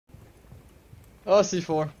Oh,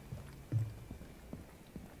 C4.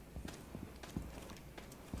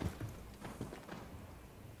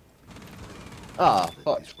 Ah,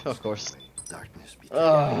 fuck. Of course.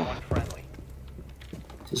 Ah.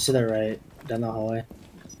 Just to the right, down the hallway.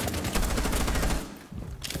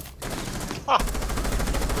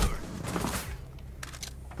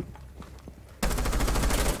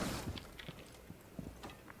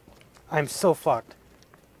 I'm so fucked.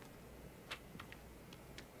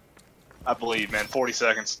 I believe, man. 40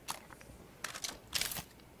 seconds.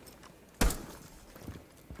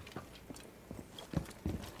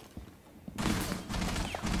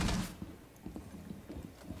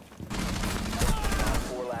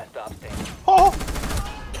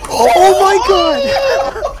 Oh my god!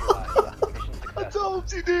 I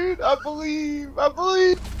told you, dude. I believe. I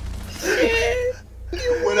believe.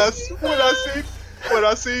 when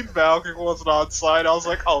I seen Valkyrie wasn't on site, I was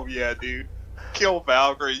like, oh yeah, dude. Kill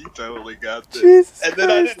Valkyrie, you totally got this. Jesus and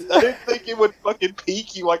then Christ. I didn't think it would fucking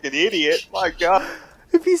peek you like an idiot. My god.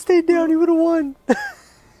 If he stayed down, he would have won.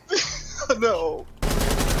 No.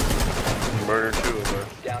 Murder 2 of them.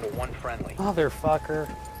 Down to one friendly. Motherfucker.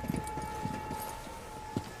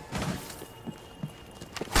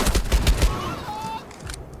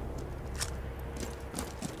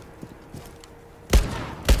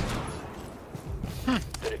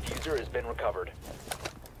 The diffuser has been recovered.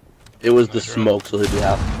 It was the smoke, so he'd be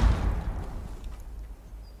happy.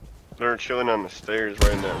 They're chilling on the stairs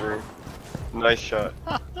right in that room. Nice shot.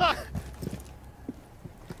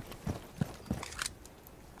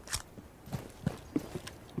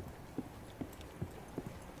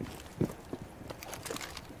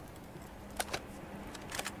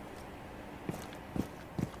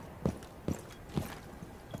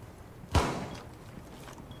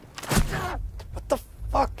 What the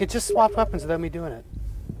fuck? It just swapped weapons without me doing it.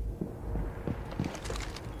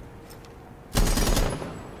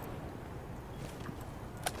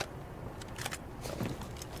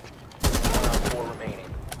 Four remaining.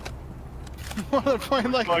 They're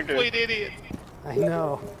playing like a complete idiot. I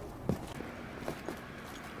know. Do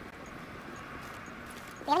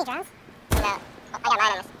you have any drones? No. I got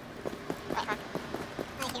light on us. Wait, huh?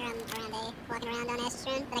 I hear him around A, walking around on S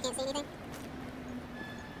run, but I can't see anything.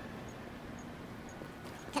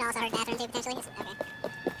 Could also heard bathroom too, potentially. Okay.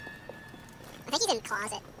 I think he's in the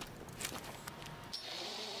closet.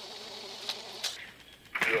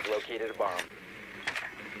 You have located a bomb.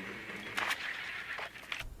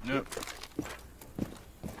 Nope.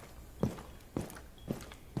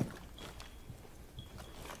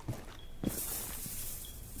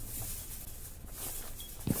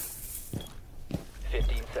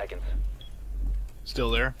 Seconds. Still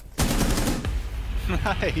there?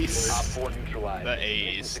 Nice. Op 4 neutralized. The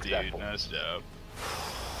ace, dude. That's dope.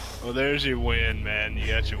 Well, there's your win, man. You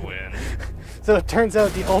got your win. So it turns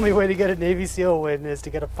out the only way to get a Navy SEAL win is to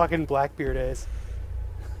get a fucking Blackbeard ace.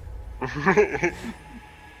 Oh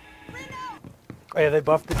yeah, they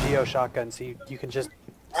buffed the Geo shotgun, so you can just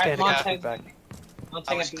stand a couple feet back.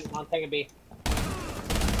 I'll take a B.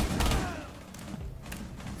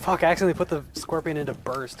 Fuck, I accidentally put the Scorpion into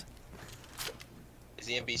burst. Is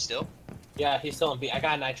he in B still? Yeah, he's still in B. I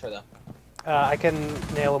got a nitro though. I can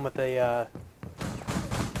nail him with a,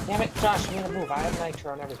 Damn it, Josh, you gotta move. I have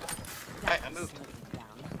nitro and everything. I moved.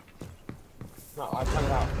 No, I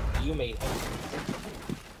pointed out. You made him.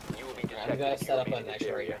 You will be I'm detected. gonna if you set up a remain in this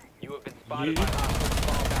nitro area. here. You have been spotted by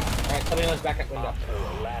hostiles. Alright, somebody else back at window. Op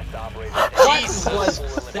 4, last operator. What Jesus was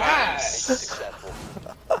that? Successful.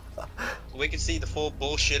 We can see the full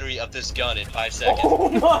bullshittery of this gun in 5 seconds. Oh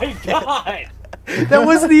my god! that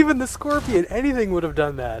wasn't even the Scorpion. Anything would have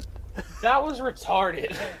done that. That was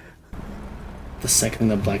retarded. The second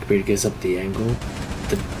the Blackbeard gives up the angle,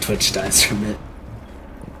 the Twitch dies from it.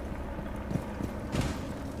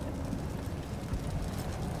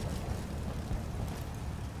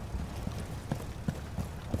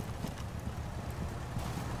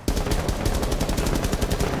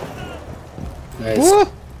 Nice. Woo!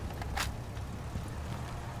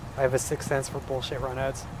 I have a sixth sense for bullshit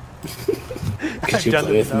runouts. Could you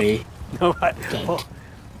play with me? No, well,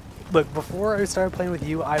 look, before I started playing with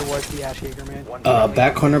you, I was the Ash Yeager man.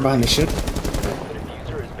 Back corner behind the ship. The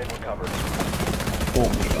diffuser has been recovered. Oh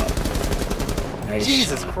my god. Nice.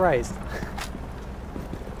 Jesus Christ.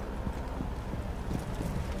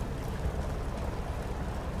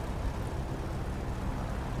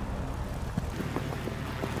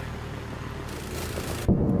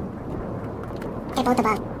 They're both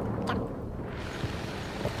above.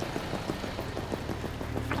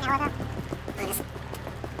 Fucking hour ago. Honest.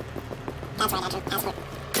 That's right, Andrew. That's what.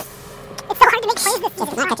 It's so hard to make plays this season.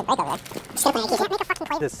 It's not catch a break over there. Just gonna play. You can't make a fucking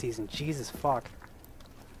play this season. Jesus fuck.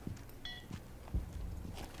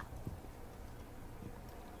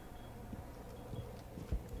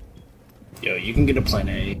 Yo, you can get a plan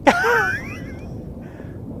A.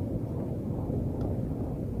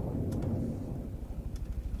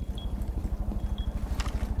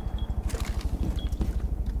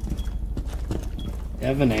 They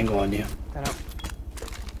have an angle on you. I know.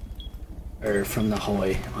 Or from the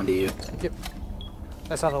hallway onto you. Yep.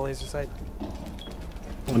 I saw the laser sight.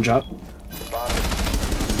 One drop.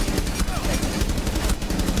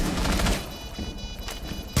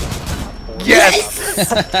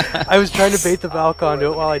 Yes! I was trying to bait the Valk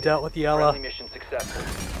onto it while I dealt with the Ella. Friendly mission successful.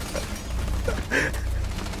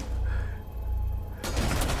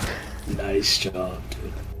 Nice job,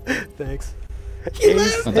 dude. Thanks. I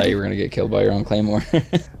thought you were gonna get killed by your own claymore.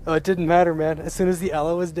 Oh, it didn't matter, man. As soon as the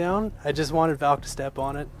Ella was down, I just wanted Valk to step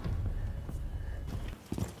on it.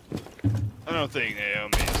 I don't think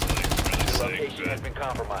Naomi is like really sick, Location has been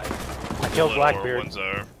compromised. I killed the Blackbeard. ones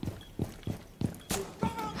are.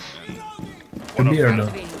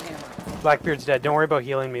 Blackbeard's dead. Don't worry about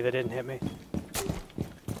healing me. They didn't hit me.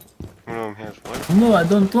 One of them has what? No, I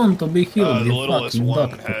don't want to be healed. The You littlest fucking one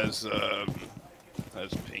doctor.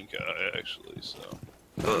 has pink eye actually, so.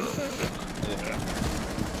 Yeah.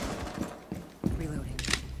 Reloading.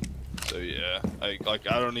 So yeah, I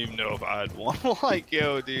don't even know if I'd want like,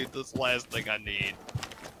 yo, dude, this last thing I need.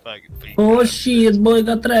 Fucking pink Oh eye. shit, boy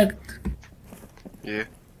got wrecked. Yeah.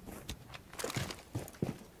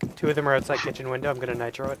 Two of them are outside kitchen window. I'm gonna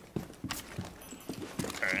nitro it.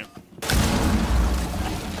 Alright.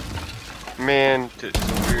 Man, some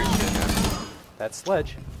weird shit happened. That's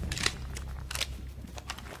Sledge.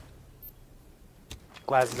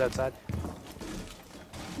 Glass is outside.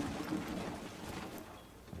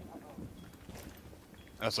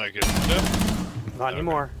 That's not good window. Not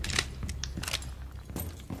anymore.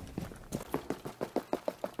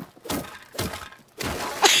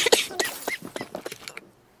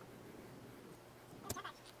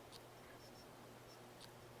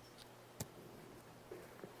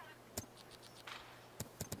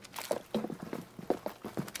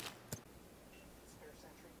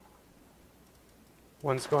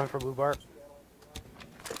 One's going for blue bar.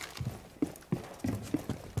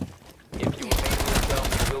 If you remain in the zone,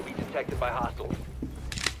 you will be detected by hostiles.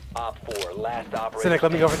 Op 4, last operator. Cynic,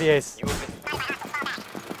 let me go for the ace. You have been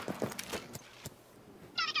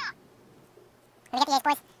Let me get the ace,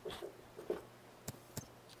 boys.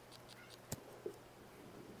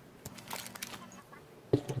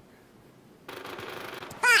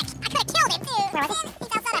 Fuck! I could've killed him, too! Where was he? He's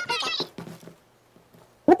outside of Puka.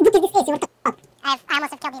 What is this ace? What the fuck? I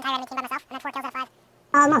almost have killed the entire enemy team by myself, and then 4 kills out of 5.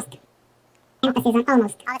 Almost. Emphasis on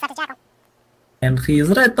almost. All that's left is Jackal. And he's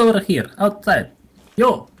right over here, outside.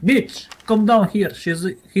 Yo, bitch, come down here. He's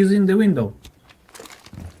in the window.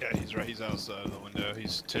 Yeah, he's right. He's outside of the window.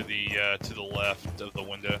 He's to the left of the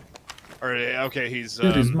window. Or okay, he's.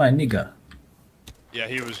 Here is my nigga. Yeah,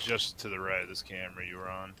 he was just to the right of this camera you were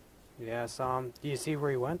on. Yeah, I saw him. Do you see where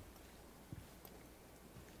he went?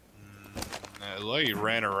 It looked like he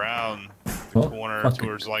ran around Oh, corner fuck it.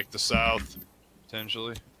 towards like the south,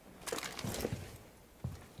 potentially.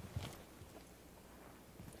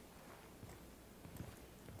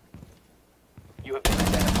 You have been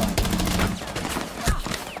identified.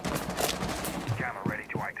 Camera ready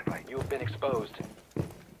to activate. You have been exposed.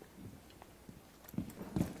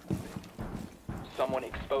 Someone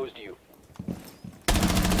exposed you.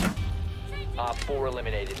 Op 4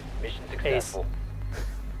 eliminated. Mission successful.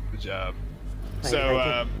 Good job. Thank So, you.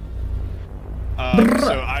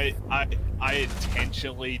 so I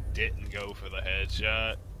intentionally didn't go for the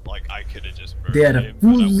headshot. Like I could have just burned Der him, but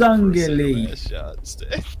I went for a Fusangeli. headshot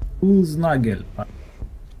instead. Who's Nagel?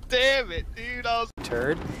 Damn it, dude! I was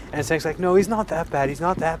Turd. And Cynic's like, no, he's not that bad. He's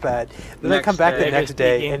not that bad. Then I Next come back day. the next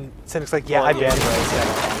day, and Cynic's like, yeah, I banned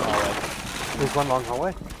him. There's one long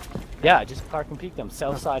hallway. Yeah, just park and peek them.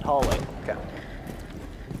 South side hallway. Okay.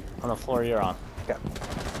 On the floor you're on. Okay.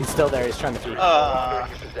 He's still there. He's trying to peek. Longer in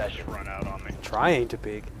your possession. run out on me. Trying to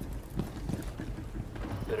peek.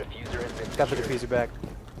 The diffuser has been Got the secured. diffuser back.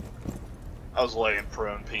 I was laying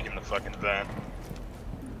prone, peeking the fucking vent.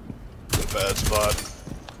 It's a bad spot.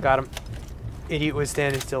 Got him. Idiot was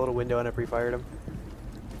standing still at a window and I pre-fired him.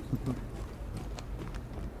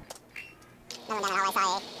 No one down the hallway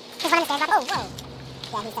saw you. He's one of the stairs up. Oh, whoa.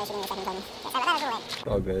 Yeah, he started shooting in the second time. Yeah, sorry, that was a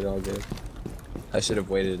win. All good, all good. I should have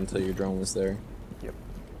waited until your drone was there. Yep.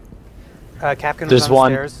 Capkin There's was on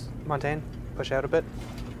one. the stairs. Montaigne, push out a bit.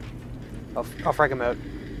 I'll frag him out.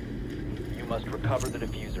 You must recover the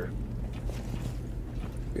diffuser.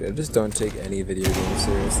 Dude, I just don't take any video games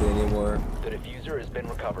seriously anymore. The diffuser has been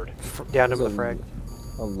recovered. Down to the frag.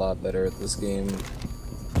 A lot better at this game at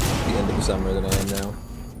the end of summer than I am now.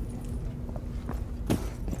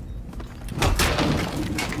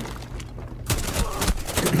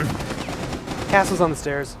 Castle's on the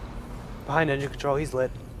stairs. Behind engine control, he's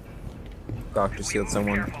lit. Doc just healed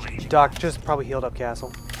someone. Doc just probably healed up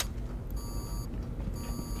Castle.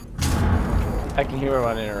 I can hear her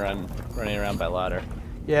running around by ladder.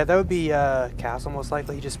 Yeah, that would be Castle most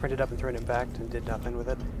likely. He just sprinted up and threw an impact and did nothing with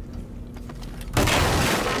it.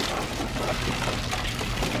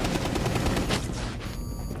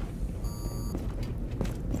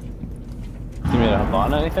 You mean hop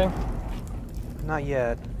on anything? Not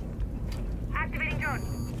yet. Activating drone.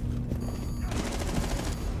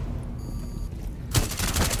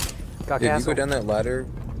 Got Dude, if you Castle. go down that ladder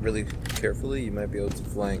really carefully, you might be able to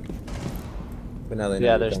flank. But now they know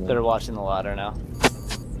Yeah, you're coming. they're watching the ladder now.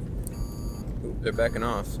 Ooh, they're backing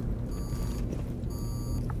off.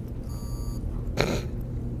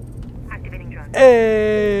 Activating drone.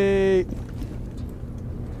 Hey!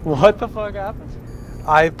 What the fuck happened?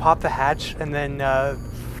 I popped the hatch, and then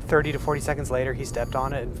 30 to 40 seconds later, he stepped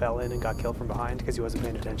on it and fell in and got killed from behind because he wasn't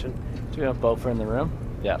paying attention. Do we have Bofa in the room?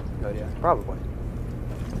 Yeah. Good, yeah. Probably.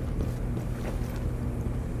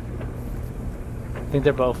 I think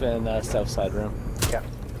they're both in south side room. Yeah.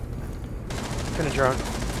 Gonna drone.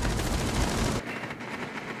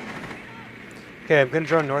 Okay, I'm gonna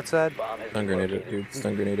drone north side. Stun grenade it, dude.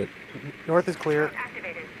 Stun grenade it. North is clear.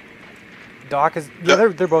 Doc is... Yeah,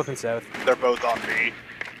 they're both in south. They're both on B.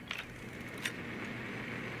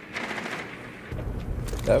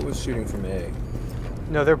 That was shooting from A.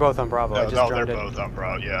 No, they're both on Bravo. I No, just no, droned they're it. both on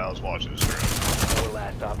Bro. Yeah, I was watching the stream. Four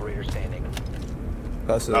last operator standing.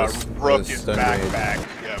 Plus those, Rook those is stun back, grenade. back.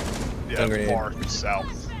 Yeah, Stun grenade. far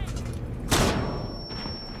south.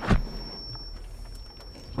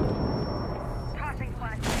 Tossing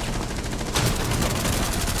flash.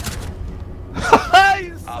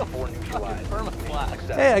 Op 4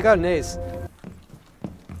 neutralized. Hey, I got an ace.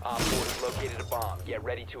 Op 4 has located a bomb. Get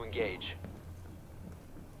ready to engage.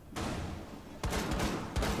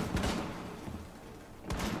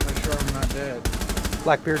 Make sure I'm not dead.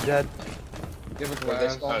 Blackbeard dead. Give it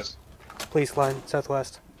Where glass. Police line,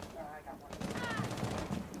 southwest.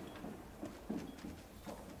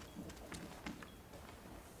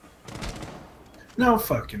 No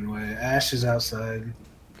fucking way. Ash is outside.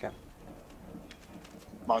 Okay.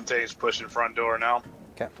 Monte's pushing front door now.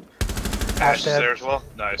 Okay. Ash is dead. there as well.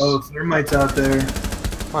 Nice. Oh, Thermite's out there.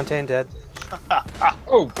 Montaigne dead.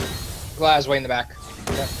 Oh! Glass way in the back.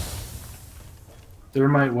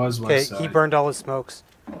 Thermite was Okay, west he side. burned all his smokes.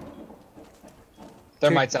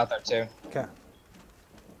 Thermite's out there too. Okay.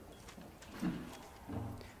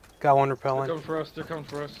 Got one They're repellent. coming for us. They're coming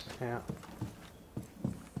for us. Yeah.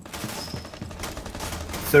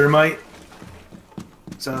 Thermite.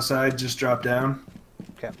 It's outside, just dropped down.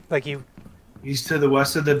 Okay. Like you. He's to the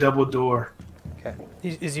west of the double door. Okay.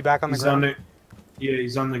 Is he back on the He's ground? on the, yeah,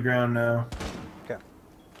 he's on the ground now. Okay.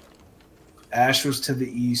 Ash was to the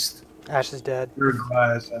east. Ash is dead. Or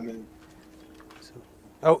glass, I mean.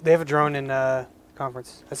 Oh, they have a drone in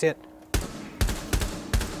conference. I see it.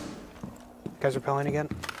 Guys repelling again.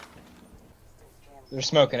 They're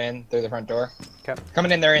smoking in through the front door. Okay.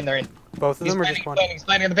 Coming in, they're in, they're in. Both of He's them or planning, just one? He's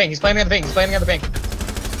planning on the ping, he's planning on the ping, he's planning on the ping.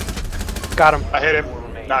 Got him. I hit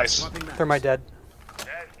him. Nice. Thermite dead.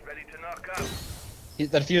 The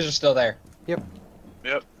diffuser's still there. Yep.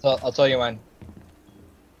 Yep. So I'll tell you when.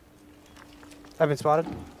 I've been spotted.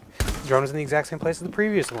 Drone was in the exact same place as the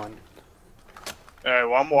previous one. Alright,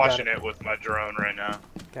 well, I'm watching it with my drone right now.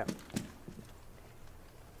 Okay.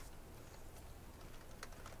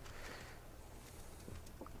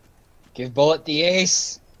 Give Bullet the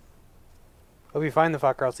ace. Hope you find the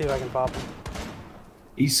fucker. I'll see if I can pop him.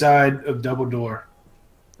 East side of double door.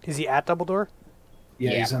 Is he at double door?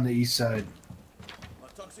 Yeah, Yeah. he's on the east side.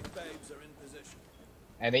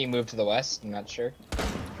 I think he moved to the west, I'm not sure.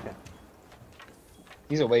 Okay.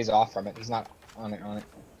 He's a ways off from it, he's not on it.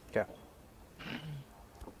 Okay.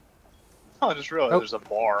 Oh, I just realized Oh. there's a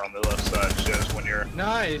bar on the left side. Shows when you're.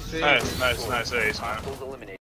 Nice. Nice ace, man. Hostiles eliminated.